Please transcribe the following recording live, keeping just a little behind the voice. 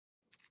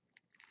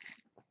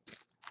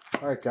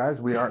All right, guys,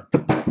 we are.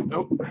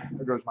 Oh,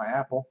 there goes my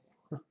apple.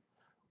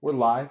 We're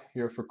live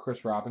here for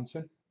Chris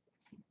Robinson.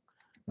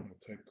 I'm going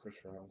to type Chris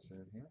Robinson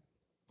in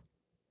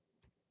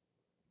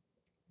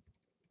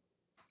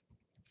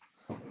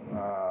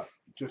here.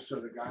 Just so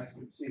the guys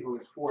can see who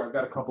it's for. I've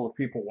got a couple of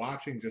people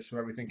watching just so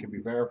everything can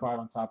be verified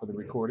on top of the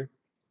recording.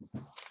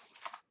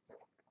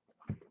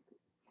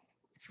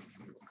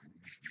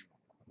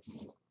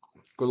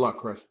 Good luck,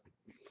 Chris.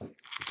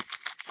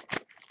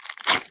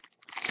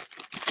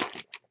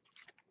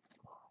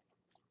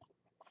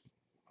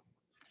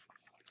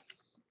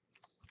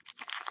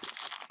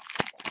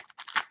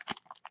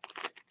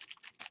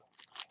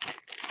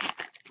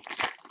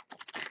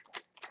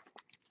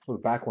 Oh, the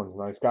back one's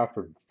nice. God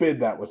forbid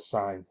that was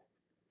signed.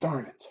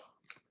 Darn it.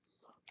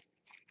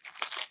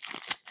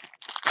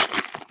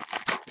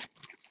 I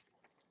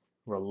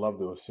would love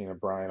to have seen a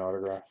Brian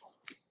autograph.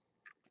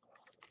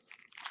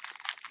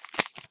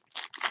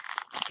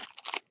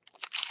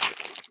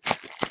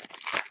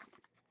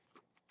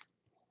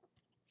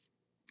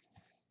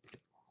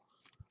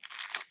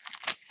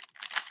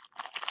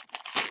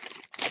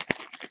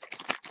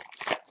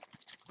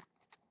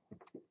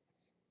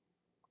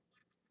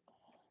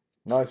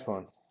 Nice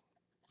one.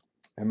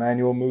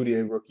 Emmanuel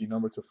Mudiay, rookie,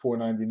 number to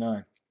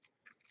 499.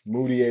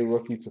 Mudiay,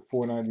 rookie to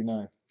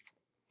 499.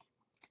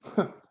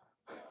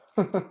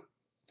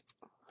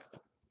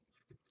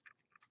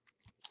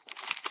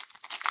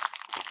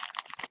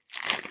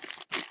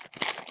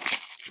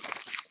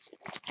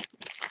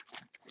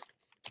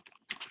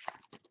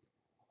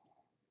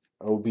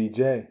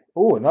 OBJ.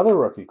 Oh, another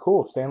rookie.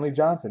 Cool. Stanley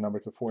Johnson, number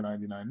to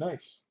 499.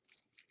 Nice.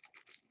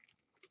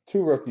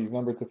 Two rookies,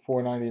 number to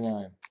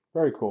 499.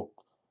 Very cool.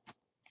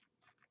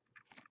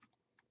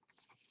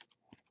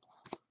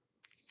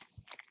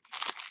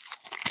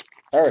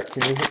 Eric,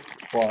 can you hear?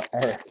 Well,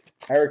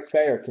 Eric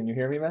Thayer, can you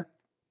hear me, man?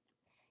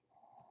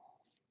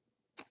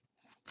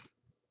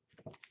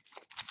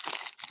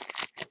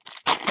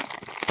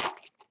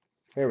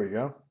 There we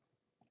go.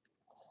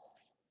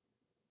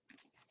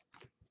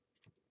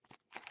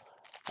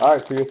 All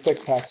right, for your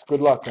six packs. Good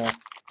luck, man.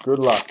 Good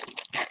luck.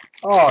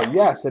 Oh,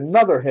 yes,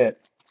 another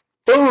hit.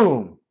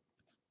 Boom.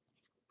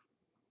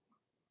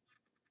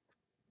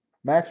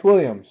 Max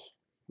Williams,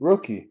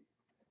 rookie.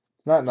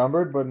 It's not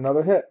numbered, but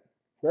another hit.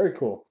 Very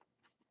cool.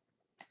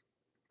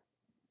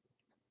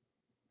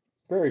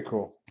 Very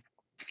cool.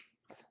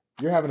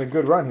 You're having a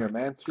good run here,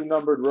 man. Two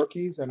numbered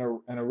rookies and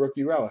a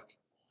rookie relic.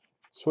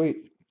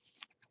 Sweet.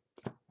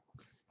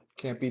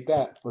 Can't beat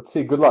that. Let's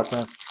see. Good luck,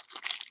 man.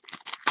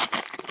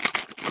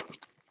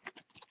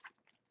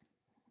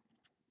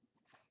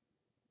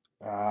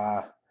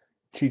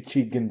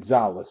 Chichi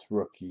Gonzalez,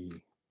 rookie.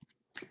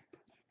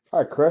 All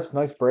right, Chris,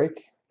 nice break.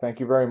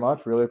 Thank you very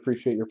much. Really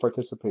appreciate your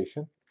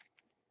participation.